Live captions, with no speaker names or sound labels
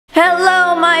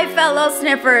Hello, my fellow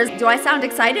sniffers. Do I sound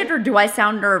excited or do I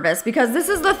sound nervous? Because this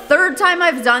is the third time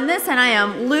I've done this and I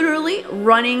am literally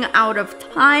running out of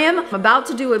time. I'm about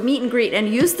to do a meet and greet in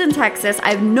Houston, Texas. I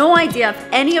have no idea if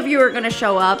any of you are gonna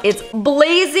show up. It's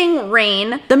blazing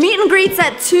rain. The meet and greet's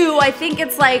at 2. I think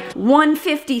it's like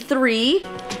 1:53.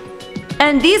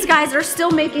 And these guys are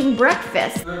still making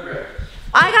breakfast.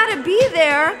 I gotta be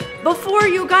there before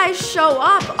you guys show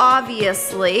up,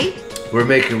 obviously. We're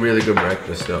making really good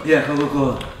breakfast though. Yeah,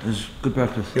 cool. It's good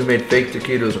breakfast. We made fake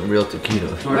taquitos and real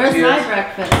taquitos. Where's my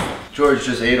breakfast? George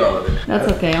just ate all of it. That's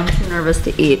okay, I'm too nervous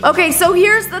to eat. Okay, so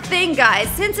here's the thing, guys.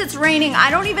 Since it's raining, I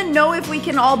don't even know if we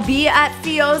can all be at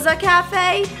FIONA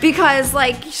Cafe because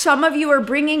like some of you are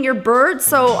bringing your birds,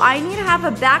 so I need to have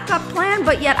a backup plan,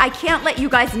 but yet I can't let you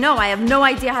guys know. I have no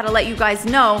idea how to let you guys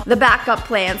know the backup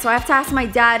plan, so I have to ask my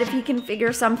dad if he can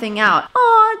figure something out.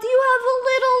 Aw, do you have a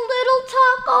little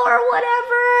taco or whatever?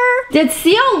 Did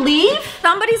Seal leave?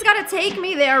 Somebody's gotta take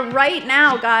me there right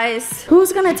now, guys.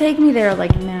 Who's gonna take me there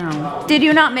like now? Did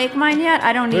you not make mine yet?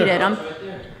 I don't need it.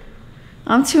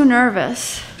 I'm too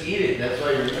nervous. Eat it, that's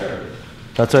why you're nervous.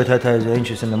 That's why Tata is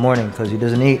anxious in the morning, because he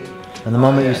doesn't eat. And the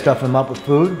moment you stuff him up with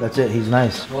food, that's it, he's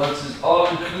nice. Wants his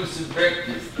all-inclusive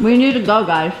breakfast. We need to go,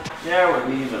 guys. Yeah, we're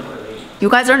leaving. You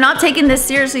guys are not taking this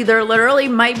seriously. There literally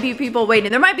might be people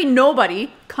waiting. There might be nobody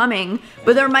coming,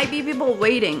 but there might be people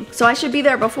waiting. So I should be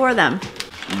there before them.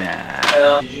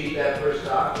 Nah. Did you eat that first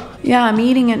taco? Yeah, I'm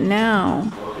eating it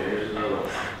now. Okay, here's another one.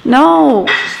 No.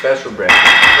 This is special breakfast.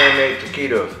 Handmade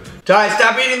taquitos. Ty,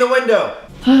 stop eating the window!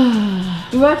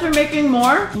 You guys are making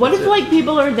more? What if like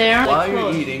people are there? While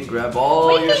you're eating, grab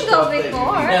all your stuff.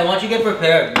 Yeah, once you get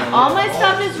prepared. All my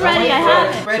stuff is ready, I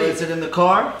have it. So is it in the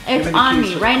car? It's on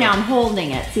me right now, I'm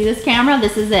holding it. See this camera?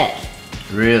 This is it.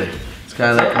 Really? It's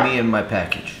kind of like me and my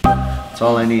package. That's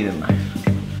all I need in life.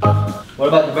 What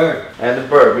about the bird? And the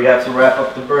bird. We have to wrap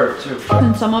up the bird too.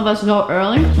 Can some of us go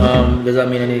early? Does that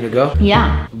mean I need to go?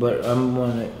 Yeah. But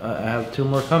I have 2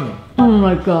 more coming. Oh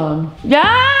my god.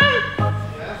 Dad!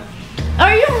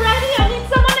 Are you ready? I need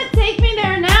someone to take me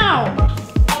there now.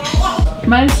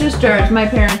 My sister is my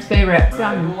parents' favorite.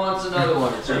 Who wants another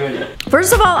one? It's ready.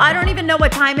 First of all, I don't even know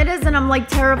what time it is and I'm like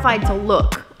terrified to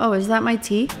look. Oh, is that my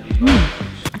tea?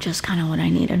 Just kind of what I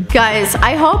needed. Guys,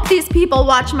 I hope these people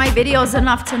watch my videos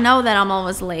enough to know that I'm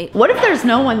always late. What if there's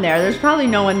no one there? There's probably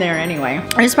no one there anyway.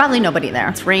 There's probably nobody there.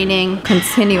 It's raining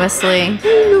continuously.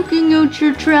 Looking at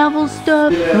your travel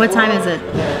stuff. What time is it?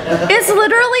 It's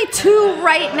literally 2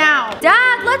 right now.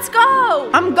 Dad, let's go.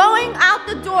 I'm going out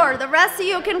the door. The rest of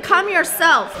you can come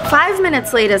yourself. 5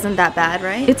 minutes late isn't that bad,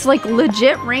 right? It's like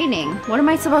legit raining. What am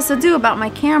I supposed to do about my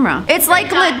camera? It's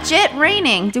like legit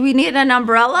raining. Do we need an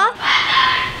umbrella?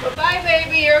 Bye,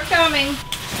 baby, you're coming.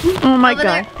 Oh my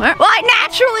god. Well, I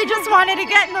naturally just wanted to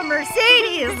get in the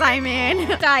Mercedes, I mean.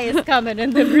 Ty is coming in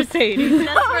the Mercedes.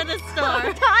 That's for the star.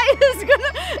 Ty is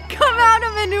gonna come out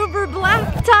of an Uber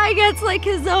Black. Ty gets like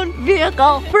his own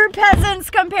vehicle. We're peasants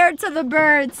compared to the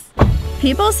birds.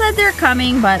 People said they're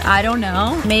coming, but I don't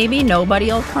know. Maybe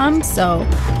nobody will come, so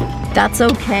that's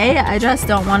okay. I just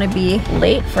don't want to be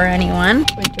late for anyone.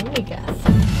 Wait, do we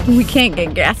gas? We can't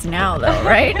get gas now though,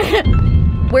 right?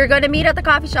 We're gonna meet at the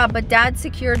coffee shop, but Dad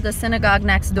secured the synagogue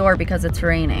next door because it's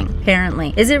raining,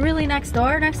 apparently. Is it really next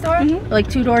door? Like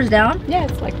 2 doors down? Yeah,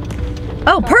 it's like...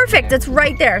 Oh, perfect, it's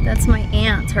right there. That's my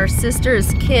aunt. Her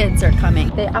sister's kids are coming.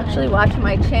 They actually watch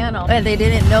my channel, and they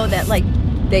didn't know that like,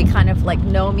 they kind of like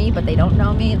know me, but they don't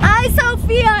know me. Hi,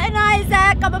 Sophia and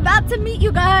Isaac. I'm about to meet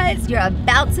you guys. You're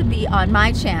about to be on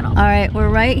my channel. All right, we're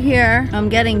right here. I'm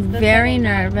getting very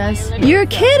nervous. You're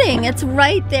kidding. It's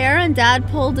right there and Dad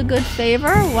pulled a good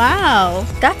favor. Wow,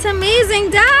 that's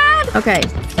amazing, Dad. Okay,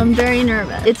 I'm very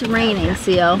nervous. It's raining,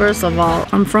 Seal. First of all,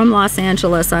 I'm from Los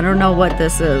Angeles. I don't know what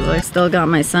this is. I still got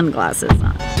my sunglasses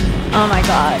on. Oh my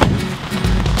God.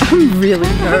 I'm really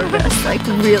nervous, like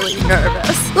really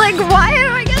nervous. Like, why do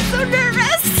I get so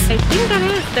nervous? I think that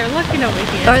is. They're looking over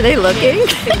here. Are they looking?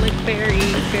 They look very,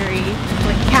 very,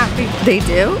 like, happy. They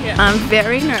do? Yeah. I'm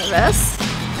very nervous.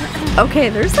 Okay,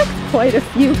 there's like quite a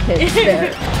few kids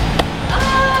there. Oh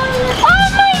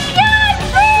my God,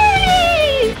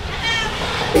 Vinny!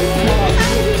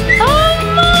 Oh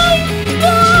my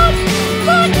God!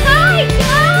 But hi,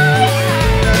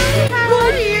 guys!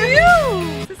 What are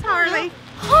you? This is Harley.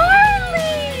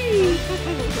 Harley!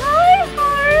 Hi,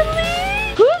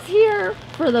 Harley! Who's here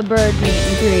for the bird meet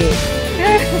and greet?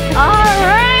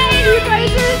 Alright, you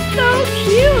guys are so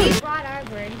cute! We brought our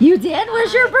bird. You did?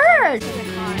 Where's your bird?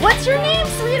 What's your name,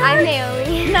 sweetheart? I'm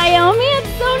Naomi. Naomi, it's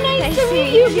so nice to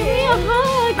meet you. Give me a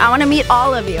hug. I want to meet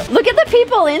all of you. Look at the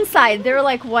people inside. They're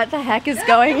like, what the heck is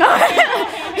going on?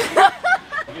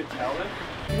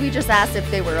 We just asked if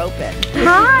they were open.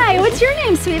 Hi, what's your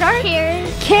name, sweetheart? Karis.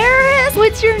 Karis,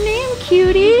 what's your name,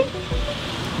 cutie?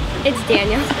 It's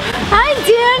Daniel. Hi,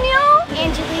 Daniel.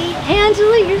 Angeli.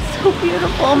 Angeli, you're so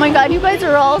beautiful. Oh my God, you guys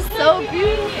are all so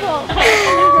beautiful.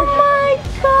 Oh my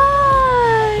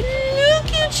God, look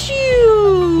at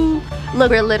you. Look,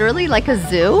 we're literally like a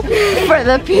zoo for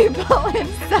the people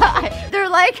inside. They're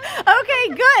like, okay,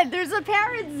 good. There's a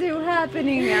parrot zoo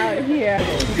happening out here.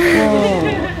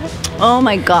 Oh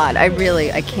my God, I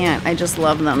can't. I just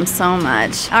love them so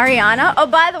much. Ariana, oh,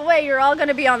 by the way, you're all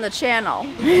gonna be on the channel.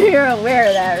 You're aware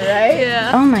of that, right?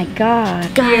 Yeah. Oh my God.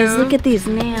 Guys, look at these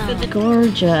nails.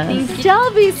 Gorgeous.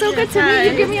 Shelby, so good to meet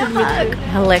you. Give me a hug.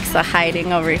 Alexa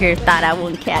hiding over here thought I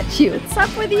wouldn't catch you. What's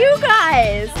up with you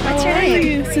guys? What's your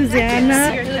name? Susanna. No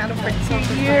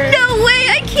way,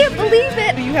 I can't believe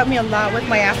it. You help me a lot with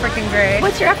my African Gray.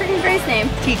 What's your African Gray's name?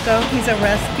 Tico. He's a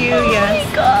rescue, Oh yes.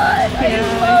 my God, I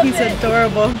Yeah, love he's it.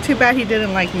 adorable. Too bad he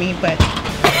didn't like me, but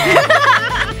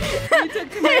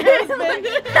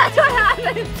That's what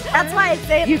happens. That's why I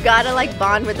say you gotta like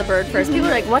bond with the bird first. People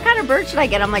are like, what kind of bird should I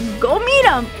get? I'm like, go meet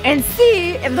him and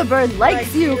see if the bird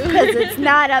likes you, because it's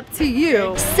not up to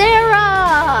you. Sarah!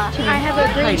 I have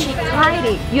a green cheek.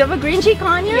 Heidi. You have a green cheek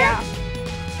on you? yeah.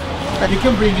 You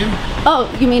can bring him.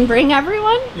 Oh, you mean bring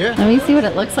everyone? Yeah. Let me see what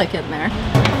it looks like in there.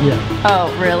 Yeah.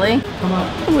 Oh, really? Come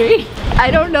on. Wait. I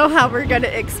don't know how we're gonna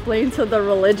explain to the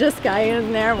religious guy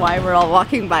in there why we're all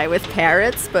walking by with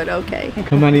parrots, but okay.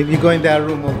 Come on, you go in that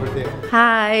room over there.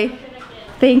 Hi.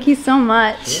 Thank you so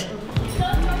much.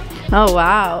 Oh,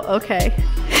 wow. Okay.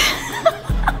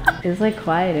 It's like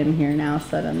quiet in here now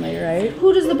suddenly, right?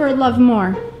 Who does the bird love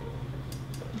more?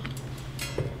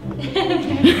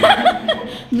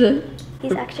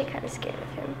 He's actually kind of scared of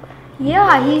him.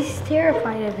 Yeah, he's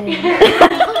terrified of him.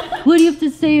 What do you have to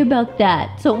say about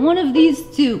that? So one of these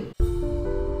two.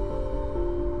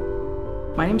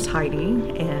 My name's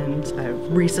Heidi, and I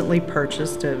recently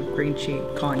purchased a green cheek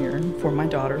conure for my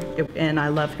daughter, and I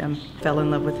love him. Fell in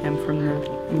love with him from the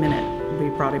minute we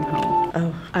brought him home.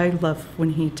 Oh, I love when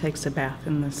he takes a bath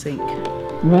in the sink,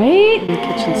 Right? the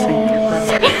kitchen sink.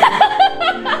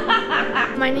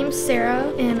 My name's Sarah,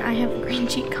 and I have a green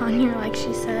cheek conure, like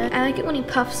she said. I like it when he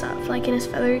puffs up, like, and his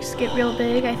feathers get real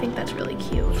big. I think that's really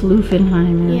cute.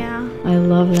 Floofenheimer. Yeah. I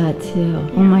love that too.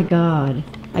 Oh my God.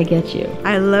 I get you.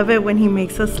 I love it when he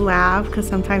makes us laugh, because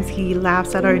sometimes he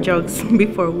laughs at our jokes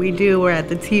before we do. We're at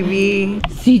the TV.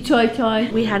 See, Toy Toy.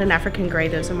 We had an African Gray.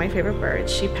 Those are my favorite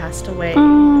birds. She passed away.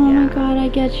 Oh Yeah. my God, I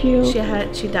get you. She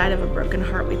died of a broken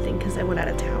heart, we think, because they went out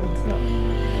of town. So.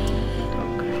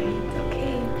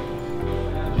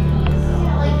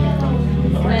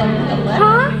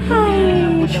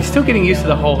 Hi. She's still getting used to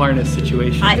the whole harness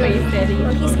situation.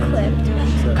 He's clipped.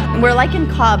 We're like in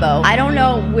Cabo. I don't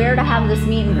know where to have this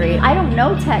meet and greet. I don't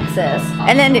know Texas.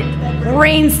 And then it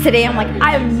rains today. I'm like,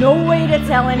 I have no way to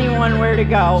tell anyone where to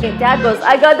go. Dad goes,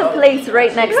 I got the place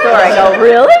right next door. I go,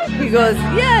 really? He goes,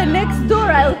 yeah, next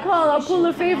door. I'll call. I'll pull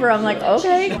a favor. I'm like,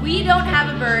 okay. We don't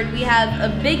have a bird. We have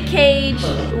a big cage.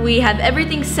 We have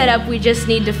everything set up. We just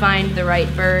need to find the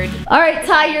right bird. All right,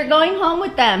 Ty, you're going home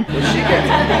with them.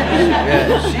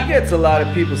 She gets a lot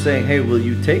of people saying, hey, will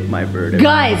you take my bird?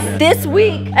 Guys, this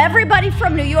week, everybody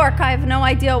from New York, I have no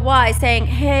idea why, saying,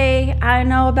 hey, I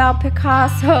know about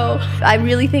Picasso. I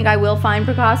really think I will find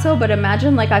Picasso, but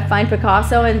imagine like I find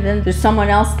Picasso and then there's someone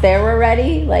else there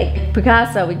already. Like,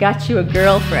 Picasso, we got you a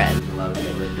girlfriend. A lot of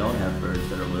people that don't have birds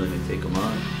that are willing to take them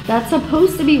on. That's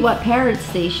supposed to be what Parrot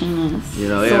Station is. You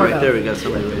know, yeah, right there we got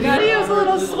somebody. He is a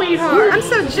little sweetheart. I'm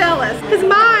so jealous, because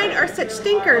mine are such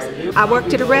stinkers. I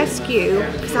worked at a rescue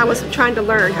because I was trying to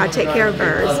learn how to take care of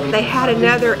birds. They had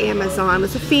another Amazon, it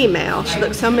was a female. She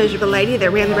looked so miserable. The lady that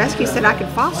ran the rescue said I could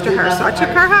foster her, so I took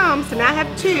her home. So now I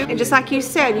have two, and just like you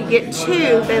said, you get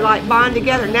two, they like bond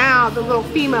together. Now the little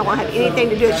female won't have anything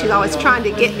to do with it. She's always trying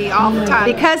to get me all the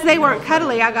time. Because they weren't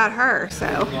cuddly, I got her,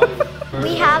 so.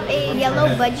 We have a yellow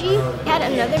budgie. We had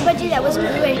another budgie that was blue,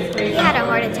 and he had a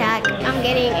heart attack. I'm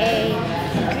getting a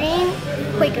green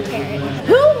Quaker parrot.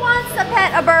 Who wants to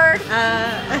pet a bird?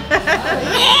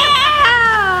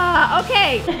 Yeah!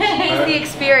 Okay. She needs the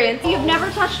experience. You've never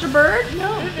touched a bird? No.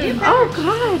 Oh,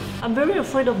 God. I'm very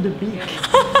afraid of the beak.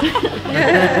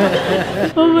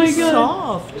 Oh, my God.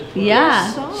 Soft.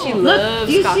 Yeah. She Look, loves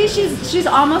do you see cockatoos. she's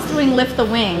almost doing lift the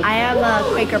wing. I have a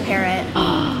Quaker parrot.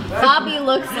 Bobby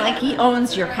looks like he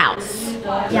owns your house.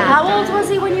 Yeah. How old was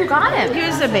he when you got him? He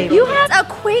was a baby. You had a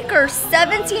Quaker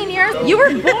 17 years. You were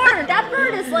born. That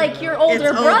bird is like your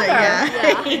older brother.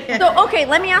 Yeah. So, okay,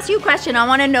 let me ask you a question. I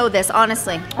want to know this,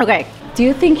 honestly. Okay, Do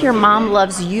you think your mom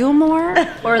loves you more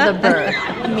or the bird?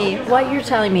 Me. What you're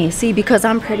telling me? See, because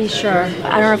I'm pretty sure. I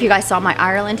don't know if you guys saw my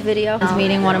Ireland video. I was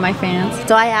meeting one of my fans.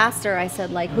 So I asked her, I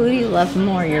said, like, who do you love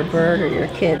more, your bird or your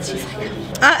kids? She's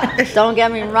like, don't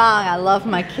get me wrong, I love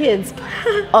my kids.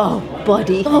 Oh,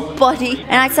 buddy. Oh, buddy.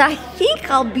 And I said, I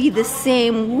think I'll be the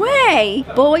same way.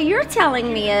 But what you're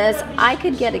telling me is I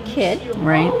could get a kid,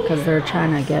 right? Because they're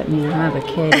trying to get me to have a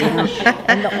kid. You know?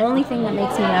 And the only thing that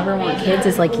makes me ever want kids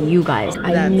is like you guys.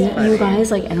 I meet you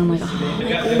guys like, and I'm like, oh,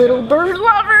 like little bird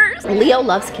lovers. Leo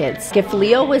loves kids. If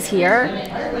Leo was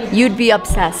here, you'd be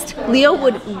obsessed. Leo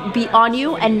would be on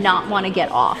you and not want to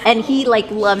get off. And he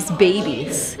like loves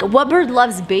babies. What bird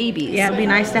loves babies? Yeah, it'd be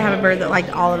nice to have a bird that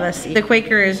liked all of us. The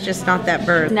Quaker is just not that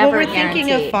bird. Never we're thinking of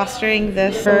guaranteed. fostering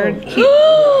this bird.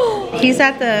 He's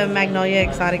at the Magnolia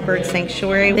Exotic Bird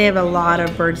Sanctuary. They have a lot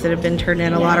of birds that have been turned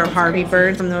in, a lot of Harvey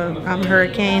birds from the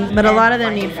hurricane, but a lot of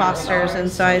them need fosters, and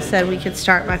so I said we could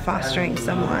start by fostering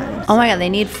someone. Oh my god, they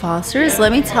need fosters?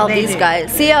 Let me tell these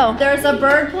guys. Theo, there's a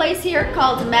bird place here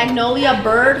called Magnolia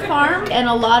Bird Farm, and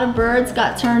a lot of birds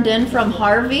got turned in from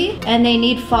Harvey, and they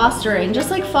need fostering, just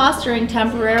like fostering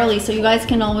temporarily, so you guys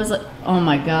can always like, oh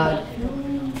my god.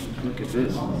 Look at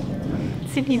this.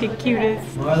 Isn't he the cutest?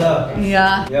 Marla.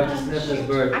 Yeah. You have to sniff this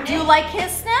bird. Do you like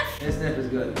his sniff? His sniff is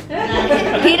good.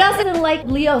 He doesn't like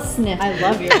Leo's sniff. I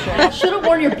love your shirt. I should have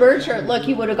worn your bird shirt. Look,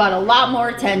 he would have got a lot more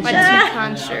attention. My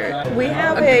toucan shirt. We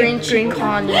have a green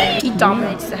conure. He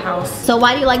dominates the house. So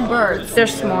why do you like birds? They're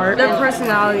smart. Their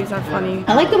personalities are funny.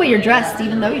 I like the way you're dressed,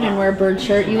 even though you didn't wear a bird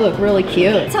shirt. You look really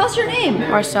cute. Tell us your name.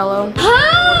 Marcelo.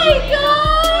 Hi,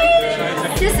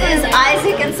 guys! This is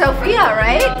Isaac and Sophia,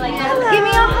 right? Hello. Give me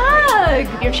a hug.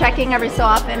 You're checking every so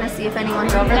often to see if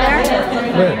anyone's over there?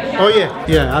 Where? Oh yeah,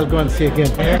 yeah. I'll go and see again.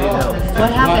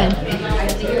 What happened?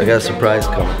 I got a surprise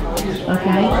coming.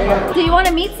 Okay. Do you want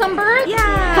to meet some birds?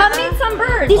 Yeah. Come meet some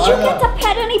birds. Did you get to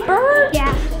pet any birds?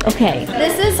 Yeah. Okay.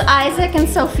 This is Isaac and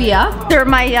Sophia. They're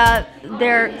my,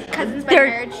 they're Cousins by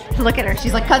marriage. Look at her.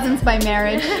 She's like cousins by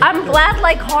marriage. I'm glad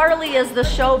like Harley is the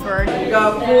show bird. We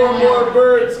got 4 more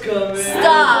birds coming.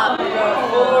 Stop. We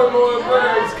got 4 more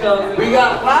birds coming. We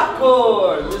got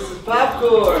popcorn. This is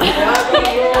popcorn.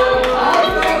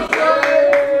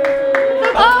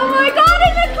 Oh my god,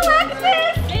 I'm gonna collect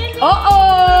this! Uh-oh!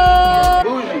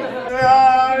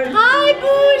 Hi,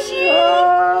 Bougie!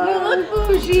 You look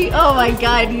bougie. Oh my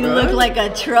god, you look like a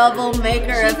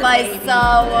troublemaker if I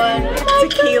saw one.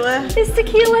 Tequila. Is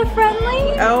tequila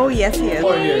friendly? Oh, yes, he is.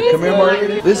 Come here,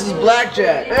 Marlene. This is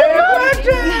Blackjack. Hey,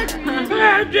 Blackjack!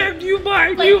 Blackjack, you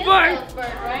bite, you bite.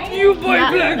 You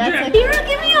bite, Blackjack. Here,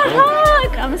 give me a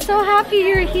hug. I'm so happy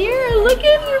you're here. Look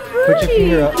at your birdie. Put your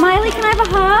finger up. Miley, can I have a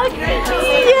hug?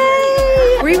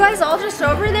 Yay! Were you guys all just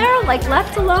over there, like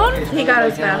left alone? He got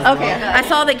his best. Okay. I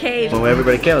saw the cage. When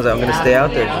everybody came, I was like, I'm gonna stay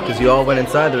out there because you all went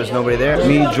inside. There was nobody there.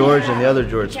 Me, George, and the other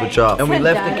George switch off, and we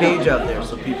left the cage out there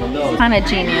so people know. Kind of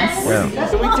genius. Yeah.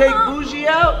 Can we take Bougie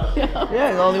out?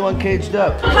 Yeah, the only one caged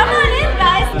up. Come on in,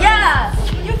 guys. Yeah.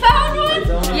 You found one?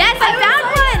 Yes, I found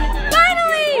one!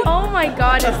 Finally! Oh my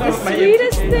god, it's the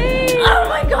sweetest thing. Oh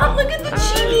my god, look at the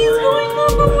cheekies going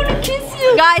on. I want to kiss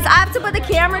you. Guys, I have to put the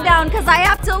camera down because I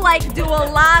have to like do a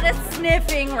lot of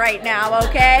sniffing right now,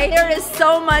 okay? There is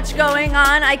so much going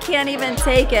on, I can't even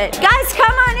take it. Guys,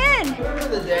 come on in. Remember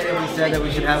the day that we said that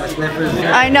we should have a sniffers?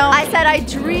 I know. I said I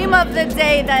dream of the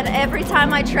day that every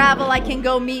time I travel, I can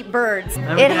go meet birds.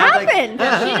 It happened.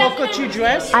 Cockatoo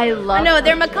dress? I love No,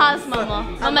 they're Macaw's mama.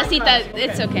 Mamacita,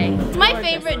 it's okay. It's my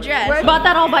favorite dress. You bought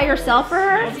that all by yourself for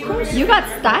her? Of course. You got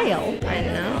style. I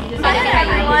know. The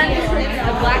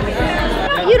black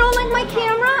one. You don't like my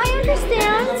camera? I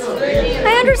understand.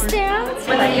 I understand.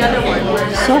 The other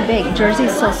one. So big.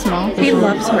 Jersey's so small. He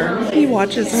loves her. He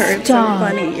watches her. It's so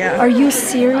funny, yeah. Are you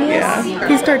serious? Yeah.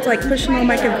 He starts like pushing on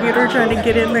my computer trying to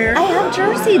get in there. I have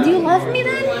Jersey. Do you love me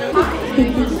then?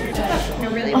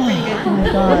 Oh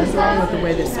my god. With the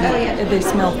way they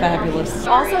smell fabulous.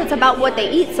 Also, it's about what they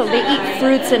eat. So they eat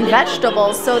fruits and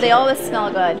vegetables, so they always smell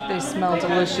good. They smell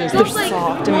delicious. They're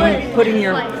soft. I mean, putting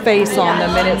your face on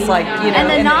them and it's like, you know. And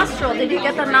the nostril. Did you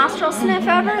get the nostril sniff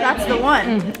ever? That's the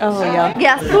one. Oh, yeah.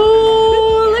 Yes.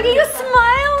 Ooh, look at you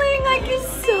smiling. I can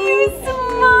see you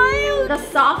smile. The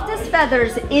softest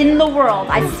feathers in the world,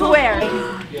 I swear.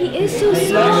 He is so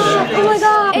soft. Oh my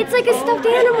god. It's like a stuffed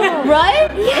animal. Right?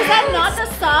 Is that not the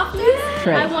softest?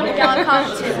 I want a Galah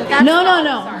Cockatoo.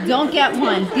 No. Don't get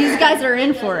one. These guys are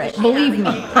in for it. Believe me.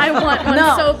 I want one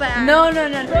so bad. No.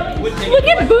 Look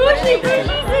at Bougie.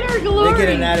 Bougie's in her glory. They get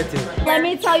an attitude. Let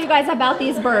me tell you guys about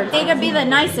these birds. They could be the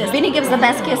nicest. Vinny gives the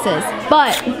best kisses.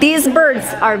 But these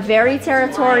birds are very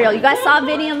territorial. You guys saw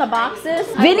Vinny in the boxes?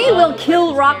 Vinny will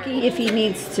kill Rocky if he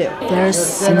needs to. They're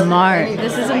smart.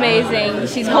 This is amazing.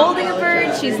 She's holding a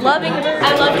bird. She's loving a bird.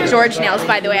 I love your George nails,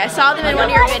 by the way. I saw them in one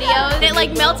of your videos. It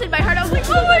like melted my heart. I was like,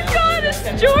 oh my god, it's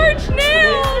George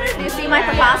nails. Do you see my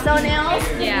Picasso nails?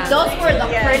 Yeah. Those were the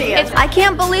prettiest. I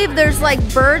can't believe there's like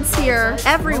birds here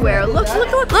everywhere. Look.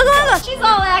 She's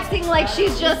all acting like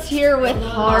she's just here with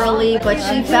Harley, but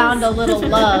she found a little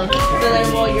love.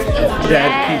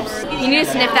 Dad keeps. You need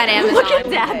to sniff that Amazon. Look at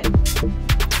that.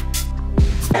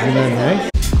 Isn't that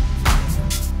nice?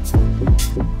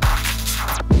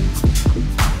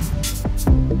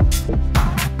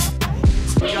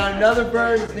 We got another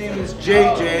bird. His name is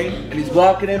JJ, and he's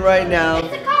walking in right now.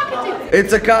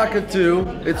 It's a cockatoo.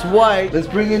 It's white. Let's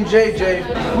bring in JJ.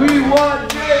 We want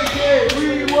JJ.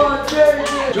 We want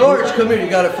JJ. George, come here. You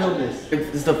gotta film this.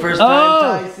 It's the first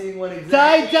time Ty seeing one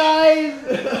exactly. Ties.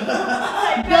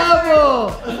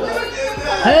 Double.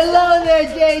 Hello there,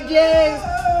 JJ.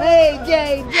 Hey,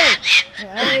 JJ.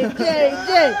 Hey,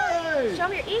 JJ. Show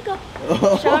him your eagle.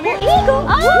 Show him your eagle.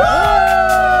 Oh!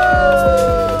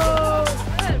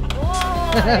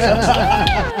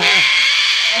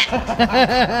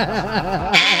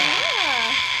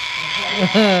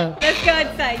 Let's go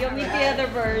outside. You'll meet the other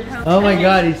birds. Oh my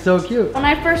god, he's so cute. When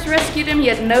I first rescued him, he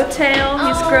had no tail.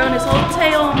 He's grown his whole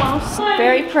tail almost.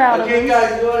 Very proud of him. Okay,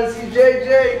 guys, you want to see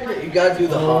JJ? You gotta do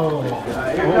the hawk.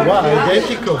 Oh, wow,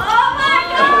 identical. Oh my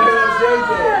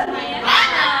god!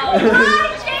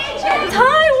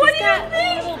 Ty, what do you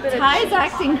think? Ty's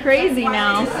acting crazy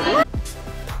now.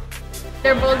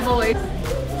 They're both boys.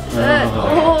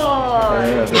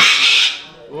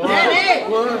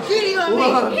 Cheating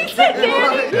on me. He said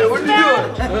Daddy. What are you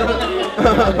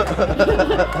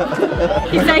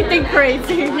doing? He's acting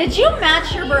crazy. Did you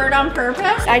match your bird on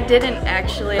purpose? I didn't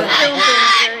actually.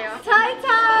 Ty.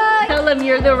 Tell him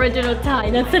you're the original Ty.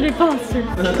 That's an imposter.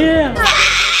 Yeah.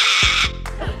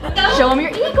 Show him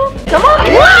your eagle. Come on.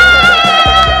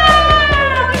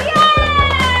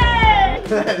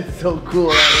 That is so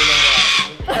cool.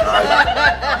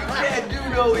 I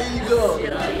don't know why. You can't do no eagle.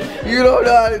 You don't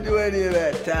know how to do any of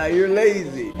that, Ty. You're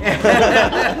lazy.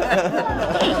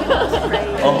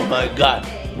 Oh my God.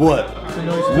 What?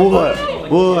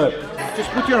 What? Just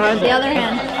put your hand The other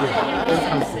hand.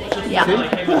 Yeah.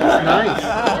 Nice.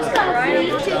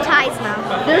 Two ties now.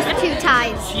 There's two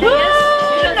ties. Who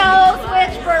knows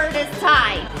which bird is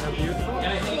Ty?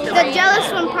 The jealous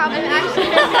one probably actually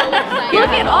Look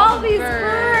at all these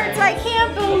birds. I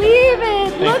can't believe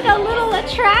it. Look, a little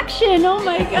attraction. Oh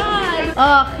my god.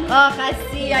 Ugh, I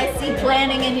see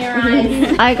planning in your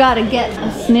eyes. I gotta get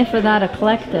a sniff of that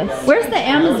eclectus. Where's the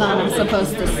Amazon I'm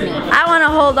supposed to sniff? I want to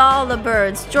hold all the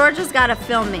birds. Georgia's gotta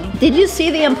film me. Did you see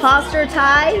the imposter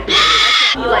Ty?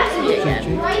 He likes to dig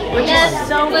in, which is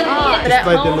so good. But at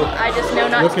home, I just know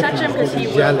not to touch him because he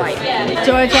will bite.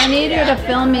 George, I need you to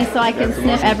film me so I can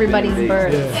sniff everybody's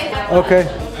birds. Okay.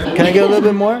 Can I get a little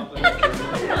bit more?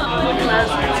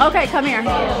 Okay, come here.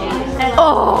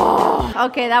 Oh,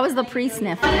 okay, that was the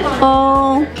pre-sniff.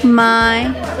 Oh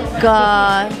my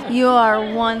God, you are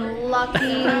one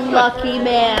lucky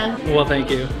man. Well, thank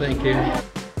you.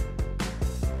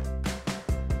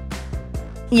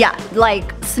 Yeah,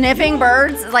 like sniffing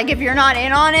birds, like if you're not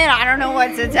in on it, I don't know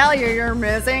what to tell you, you're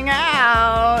missing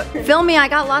out. Film me, I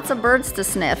got lots of birds to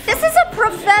sniff. This is a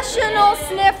professional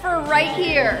sniffer right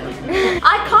here.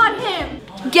 I caught him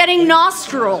getting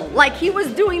nostril, like he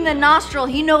was doing the nostril.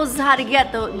 He knows how to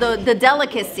get the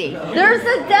delicacy. There's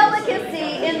a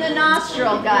delicacy in the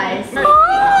nostril, guys.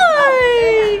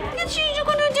 Hi! You're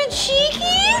gonna do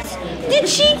cheekies? The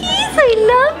cheekies? I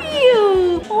love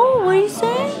you. Oh, what are you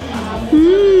saying?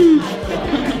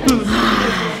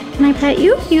 Can I pet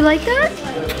you? You like that?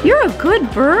 You're a good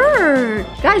bird.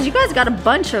 Guys, you guys got a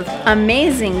bunch of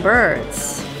amazing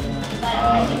birds.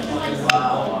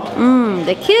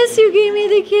 The kiss, you gave me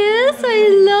the kiss. I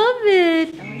love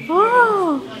it.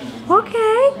 Oh,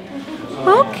 okay.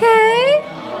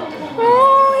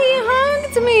 Oh, he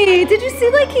hugged me. Did you see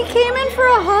like he came in for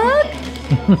a hug?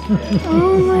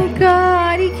 Oh my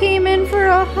God, he came in for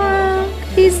a hug.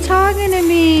 He's talking to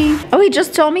me. Oh, he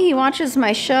just told me he watches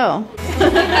my show.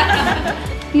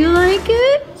 You like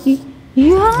it?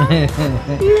 Yeah?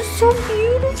 You're so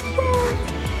beautiful.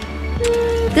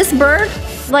 This bird,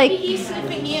 like... He's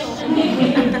sniffing you.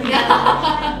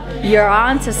 You're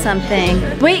on to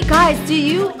something. Wait, guys, do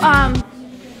you, I'm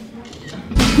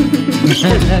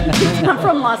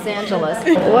from Los Angeles.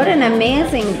 What an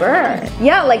amazing bird.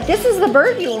 Yeah, like this is the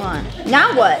bird you want.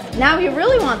 Now what? Now you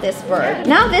really want this bird.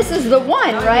 Now this is the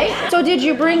one, right? So did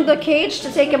you bring the cage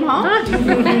to take him home?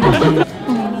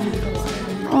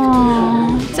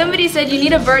 Aww. Somebody said you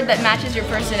need a bird that matches your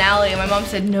personality, and my mom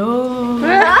said no.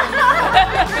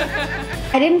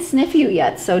 I didn't sniff you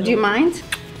yet, so do you mind?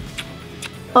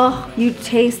 Oh, you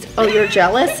taste, oh, you're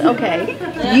jealous? Okay.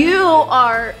 You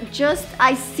are just,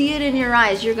 I see it in your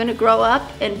eyes. You're gonna grow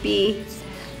up and be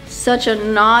such a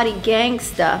naughty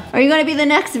gangsta. Are you gonna be the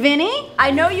next Vinny?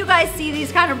 I know you guys see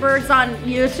these kind of birds on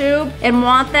YouTube and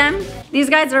want them. These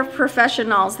guys are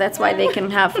professionals, that's why they can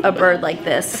have a bird like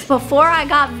this. Before I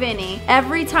got Vinny,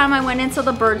 every time I went into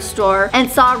the bird store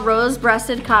and saw a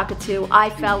rose-breasted cockatoo, I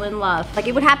fell in love. Like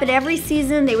it would happen every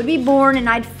season, they would be born and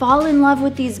I'd fall in love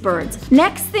with these birds.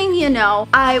 Next thing you know,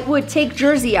 I would take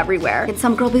Jersey everywhere and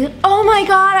some girl would be like, oh my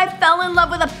God, I fell in love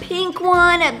with a pink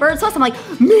one at Bird's House. I'm like,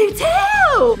 me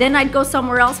too! Then I'd go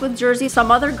somewhere else with Jersey, some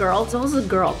other girl, so it was a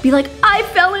girl, be like, I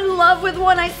fell in love with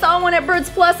one, I saw one at Birds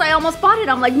Plus, I almost bought it.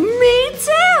 I'm like, me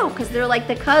too, because they're like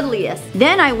the cuddliest.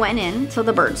 Then I went into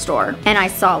the bird store and I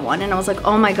saw one and I was like,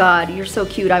 oh my God, you're so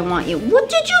cute, I want you. What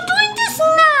did you doing this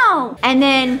now? And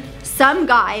then some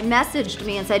guy messaged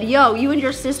me and said, yo, you and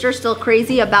your sister still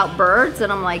crazy about birds?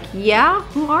 And I'm like, yeah,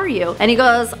 who are you? And he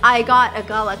goes, I got a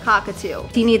Galah cockatoo.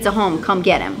 He needs a home, come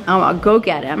get him. I'll go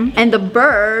get him. And the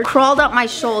bird crawled up my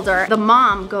shoulder. The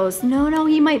mom goes, no,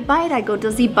 he might bite. I go,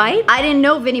 does he bite? I didn't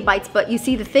know Vinny bites, but you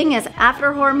see, the thing is,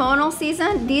 after hormonal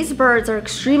season, these birds are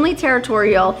extremely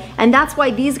territorial, and that's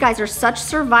why these guys are such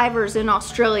survivors in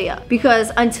Australia,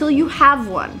 because until you have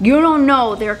one, you don't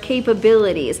know their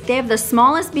capabilities. They have the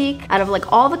smallest beak out of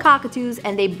like all the cockatoos,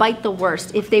 and they bite the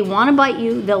worst. If they want to bite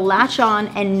you, they'll latch on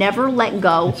and never let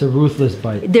go. It's a ruthless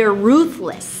bite. They're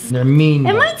ruthless. They're mean.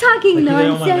 Am I talking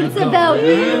nonsense about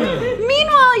me?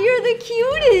 Meanwhile, you're the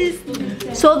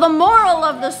cutest. So the moral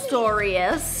of the story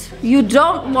is, you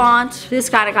don't want this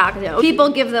kind of cockatoo. People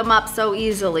give them up so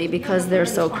easily because they're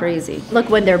so crazy. Look,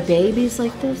 when they're babies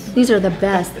like this, these are the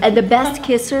best. And the best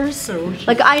kissers.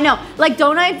 Like, I know. Like,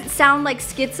 don't I sound like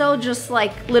schizo just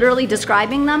like literally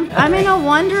describing them? I'm in a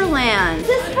wonderland. Is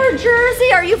this for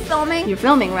Jersey? Are you filming? You're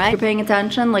filming, right? You're paying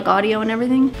attention, like audio and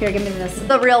everything? Here, give me this.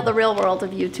 The real world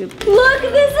of YouTube. Look,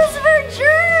 this is for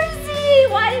Jersey.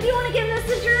 Why did you want to give this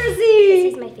to Jersey?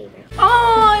 This is my favorite.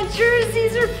 Oh,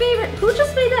 Jersey's her favorite. Who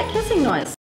just made that kissing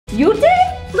noise? You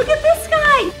did? Look at this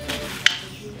guy.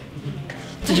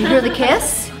 Did you hear the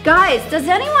kiss? Guys, does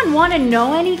anyone want to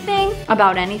know anything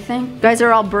about anything? You guys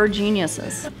are all bird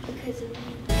geniuses.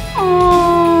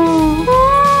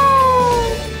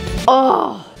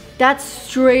 Oh, that's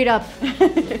straight up.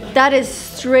 That is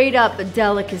straight up a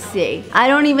delicacy. I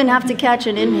don't even have to catch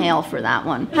an inhale for that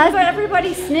one. Has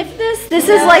everybody sniffed this? This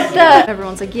is like the,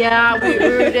 everyone's like, yeah, we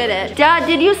did it. Dad,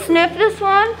 did you sniff this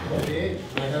one?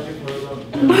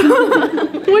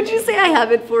 Would you say I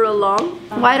have it for a long?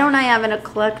 Why don't I have an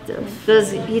eclectic?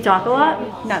 Does he talk a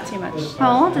lot? Not too much.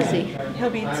 How old is he? He'll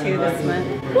be 2 this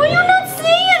month. Well, you're not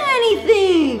saying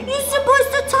anything. He's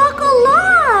supposed to talk a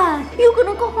lot. You're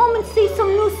gonna go home and say some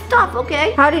new stuff,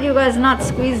 okay? How did you guys not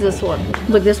squeeze this one?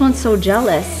 Look, this one's so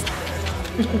jealous.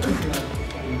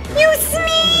 You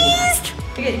sneezed!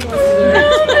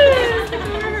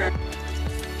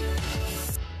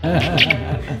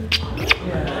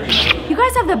 You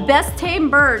guys have the best tame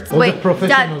birds. All wait, the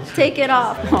professionals. Dad, take it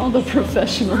off. All the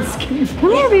professionals came.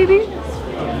 Come here, baby.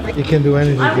 You can do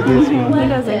anything with this one. He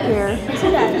doesn't care.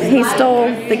 He stole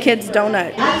the kid's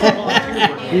donut.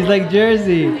 He's like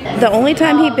Jersey. The only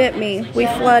time he bit me, we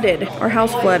flooded. Our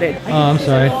house flooded. Oh, I'm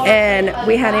sorry. And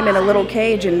we had him in a little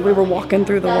cage, and we were walking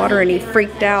through the water, and he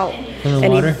freaked out. From the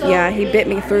and water? He bit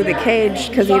me through the cage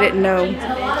because he didn't know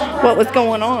what was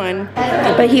going on.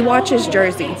 But he watches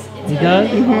Jersey. He does?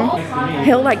 Mm-hmm.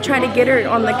 He'll like try to get her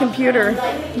on the computer.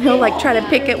 He'll like try to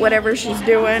pick at whatever she's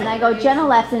doing. And I go, Jenna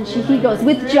left, and he goes,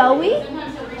 with Joey?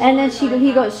 And then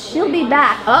he goes, she'll be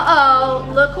back. Uh-oh,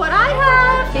 look what I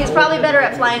have. He's probably better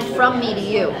at flying from me to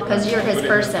you, because you're his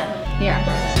person. Here.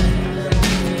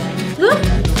 Look.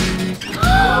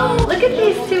 Look at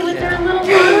these two with their little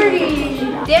party.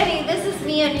 Danny, this is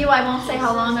me and you. I won't say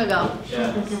how long ago.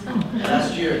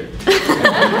 Last year.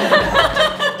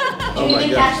 Oh my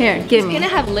God. Here, give me. He's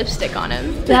gonna have lipstick on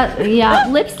him. Yeah,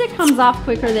 lipstick comes off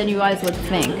quicker than you guys would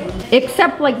think.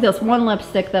 Except like this one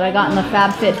lipstick that I got in the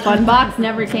FabFitFun box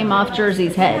never came off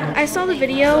Jersey's head. I saw the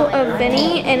video of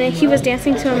Vinny and he was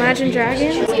dancing to Imagine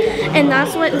Dragons, and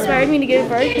that's what inspired me to get a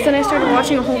bird, because then I started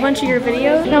watching a whole bunch of your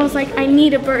videos and I was like, I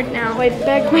need a bird now. I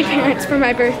begged my parents for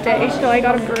my birthday, so I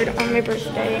got a bird on my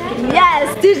birthday.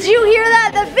 Yes! Did you hear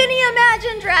that? The Vinny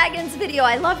Imagine Dragons video.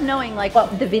 I love knowing like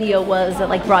what the video was that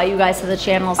like brought you guys to the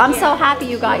channels. I'm so happy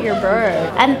you got your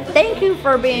bird. And thank you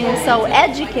for being so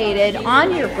educated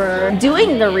on your bird,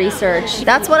 doing the research.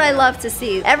 That's what I love to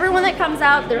see. Everyone that comes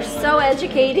out, they're so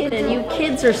educated, and you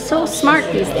kids are so smart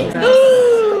these days.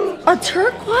 A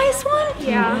turquoise one?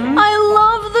 Yeah. I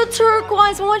love the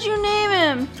turquoise one. What'd you name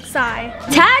him? Sai.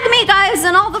 Tag me, guys,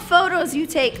 in all the photos you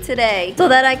take today so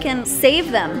that I can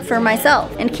save them for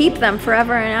myself and keep them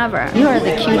forever and ever. You are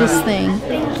the cutest thing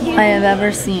I have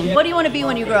ever seen. What do you want to be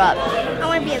when you grow up? I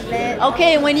want to be a vet.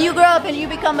 Okay, when you grow up and you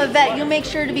become a vet, you make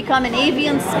sure to become an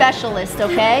avian specialist,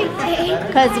 okay?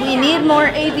 Because we need more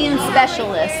avian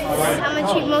specialists. I'm going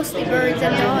to treat mostly birds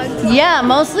and dogs. Yeah,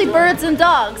 mostly birds and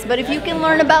dogs. But if you can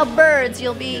learn about birds,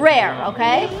 you'll be rare,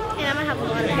 okay? And I'm going to have a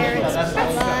lot of parrots. A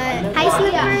lot. Hi,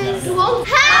 Snippers.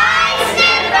 Hi,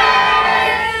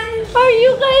 Snippers! Are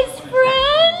you guys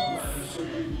friends?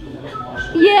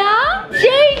 Yeah?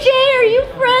 JJ, are you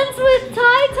friends with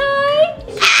Tai?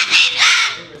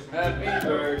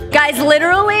 Guys,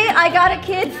 literally, I got a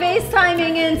kid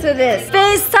FaceTiming into this.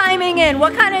 FaceTiming in.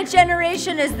 What kind of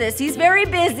generation is this? He's very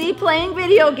busy playing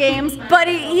video games, but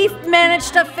he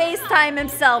managed to FaceTime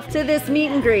himself to this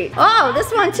meet and greet. Oh,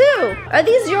 this one too. Are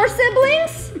these your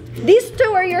siblings? These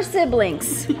two are your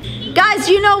siblings. Guys,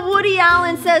 you know Woody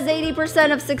Allen says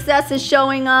 80% of success is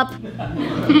showing up.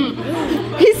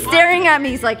 He's staring at me.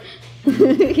 He's like,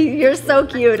 you're so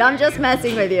cute. I'm just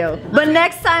messing with you. But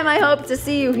next time I hope to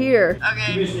see you here.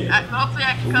 Okay, hopefully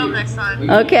I can come next time.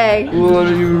 Okay. What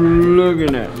are you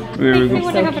looking at? Here we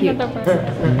go. So cute.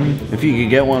 If you could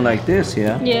get one like this,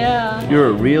 yeah? Yeah. You're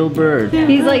a real bird.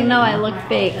 He's like, no, I look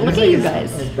fake. Look at you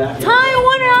guys. Ty,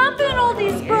 what happened? All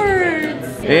these birds.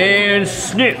 And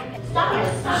sniff.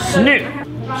 Sniff.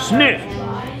 Sniff.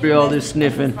 Look at all this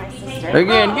sniffing.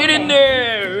 Again, get in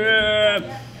there.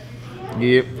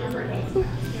 Yep.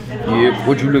 Yep.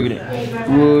 What you looking at?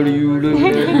 What are you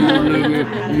looking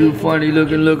at? You funny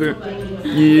looking looker.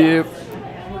 Yep.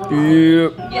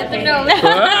 Yep. Yes or no?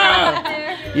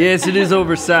 Yes, it is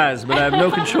oversized, but I have no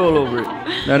control over it.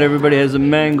 Not everybody has a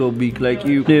mango beak like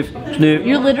you. Sniff, sniff.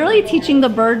 You're literally teaching the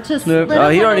bird to sniff. sniff. Oh,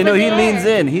 he already knows. He leans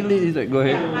in. He's like, go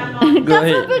ahead. Go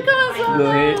ahead. Go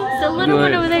ahead. The little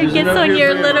one over there gets on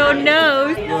your little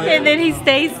nose, and then he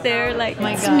stays there like,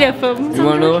 sniff him. You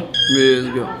want another? Yeah,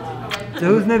 let's go. So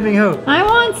who's sniffing who? I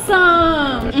want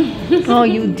some. Oh,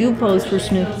 you do pose for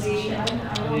sniffs.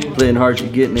 Playing hard to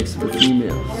get next to the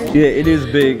females. Yeah, it is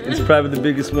big. It's probably the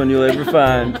biggest one you'll ever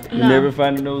find. You'll never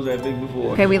find a nose that big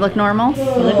before. Okay, we look normal. We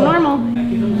look normal.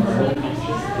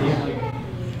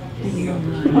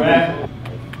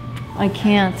 I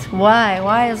can't. Why?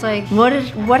 Why is like,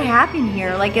 what happened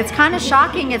here? Like, it's kind of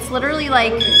shocking. It's literally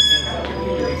like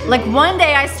one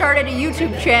day I started a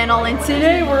YouTube channel and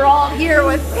today we're all here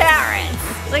with parents.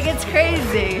 Like, it's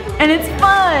crazy. And it's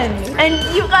fun. And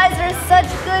you guys are such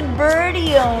good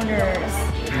birdie owners.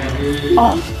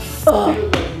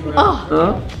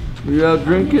 Huh? You out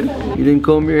drinking? You didn't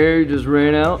comb your hair, you just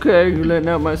ran out? Okay, you're letting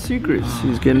out my secrets.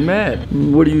 He's getting mad.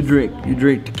 What do you drink? You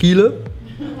drink tequila?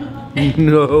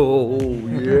 No,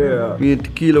 yeah. Me and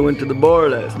Tequila went to the bar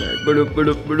last night.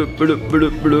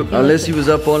 Unless he was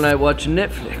up all night watching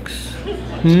Netflix.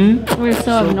 We're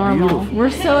so abnormal. Beautiful. We're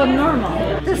so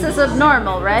abnormal. This is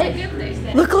abnormal, right?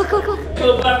 Look, look, look, look.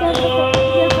 Oh,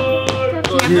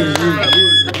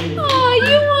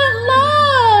 you want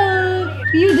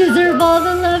love. You deserve all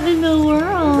the love in the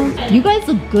world. You guys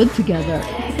look good together.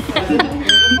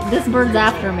 This bird's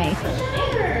after me.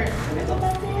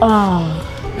 Oh.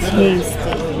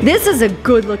 Tasty. This is a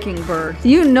good looking bird.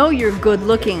 You know you're good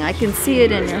looking. I can see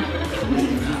it in your...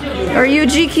 Are you a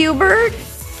GQ bird?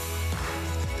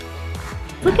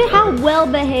 Look at how well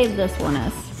behaved this one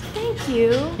is. Thank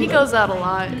you. He goes out a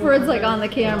lot. Bird's like on the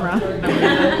camera.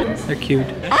 They're cute.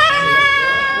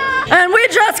 Ah! And we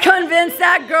just convinced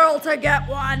that girl to get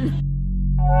one.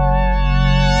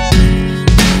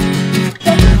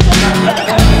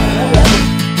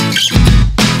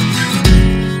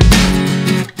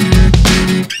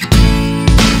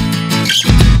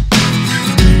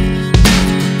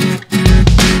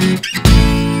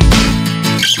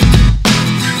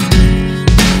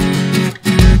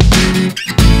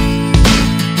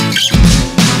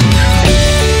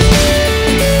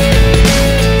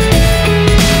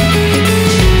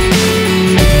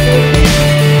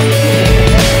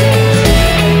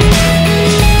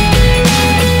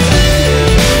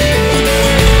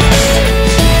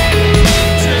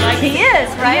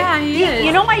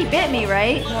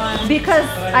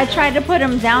 I tried to put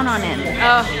him down on it.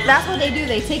 Oh. That's what they do.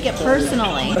 They take it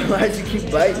personally. Why does he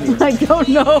keep biting you? I don't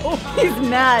know. He's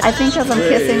mad. I think because I'm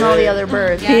kissing all the other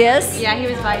birds. He is? Yeah, he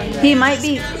was biting. He might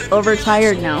be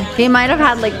overtired now. He might have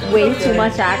had like way too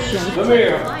much action. Come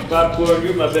here, Popcorn.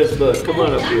 You're my best bud. Come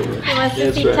on up here. He wants to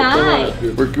That's be right. Come on tied. up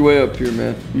here. Work your way up here,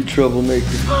 man. You troublemaker.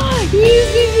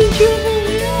 He's in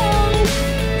trouble now.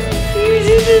 He's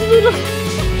in his little...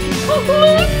 Look,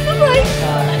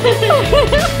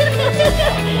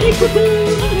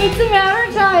 What's the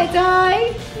matter,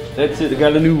 Ty? That's it. I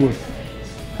got a new one.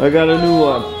 I got a new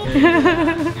one.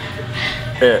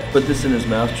 Here, put this in his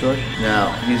mouth, George.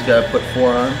 Now, he's got to put 4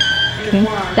 on. Okay.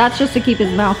 That's just to keep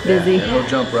his mouth busy. And he'll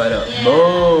jump right up.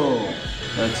 Boom!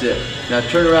 That's it. Now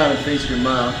turn around and face your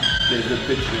mom. Get a good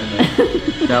picture in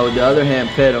there. Now with the other hand,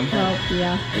 pet him. Oh,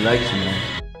 yeah. He likes you,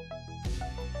 man.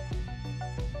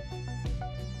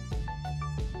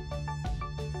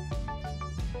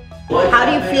 How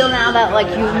do you feel now that like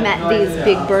you've met these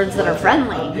big birds that are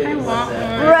friendly? I want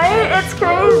one. Right? It's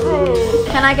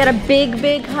crazy. Can I get a big,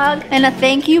 big hug and a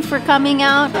thank you for coming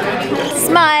out?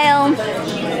 Smile.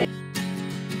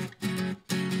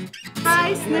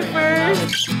 Hi,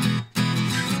 Sniffers.